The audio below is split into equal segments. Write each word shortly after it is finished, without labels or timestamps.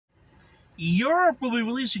Europe will be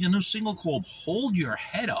releasing a new single called Hold Your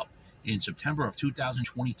Head Up in September of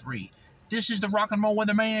 2023. This is the Rock and Roll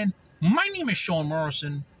Weatherman. My name is Sean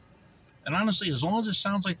Morrison. And honestly, as long as it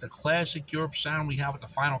sounds like the classic Europe sound we have with the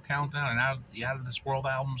Final Countdown and Out of This World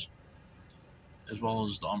albums, as well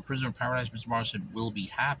as the Prisoner of Paradise, Mr. Morrison will be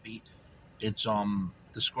happy. It's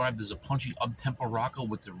described as a punchy up-tempo rocker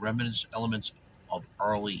with the reminiscent elements of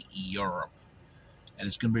early Europe. And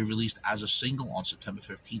it's going to be released as a single on September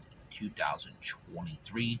 15th,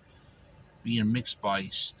 2023, being mixed by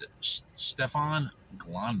Stefan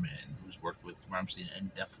Glonman, who's worked with Rammstein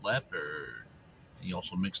and Def Leppard. And he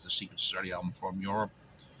also mixed the Secret Society album from Europe,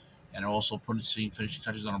 and also finishing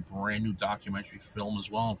touches on a brand new documentary film as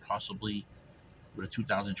well, possibly with a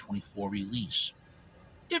 2024 release.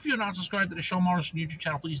 If you're not subscribed to the Sean Morrison YouTube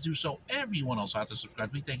channel, please do so. Everyone else out there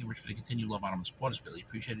subscribe. We thank you for the continued love on and support. It's really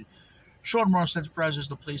appreciated. Sean Morrison Enterprise is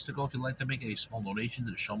the place to go if you'd like to make a small donation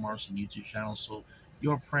to the Sean Morrison YouTube channel, so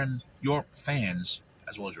your fans,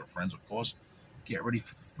 as well as your friends, of course, get ready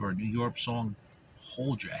for a New York song,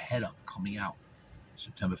 Hold Your Head Up, coming out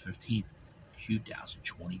September 15th,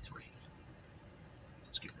 2023.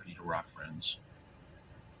 Let's get ready to rock, friends.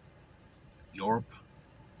 Europe,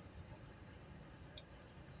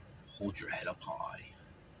 hold your head up high.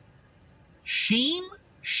 Shame,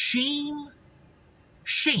 shame,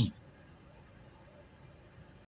 shame.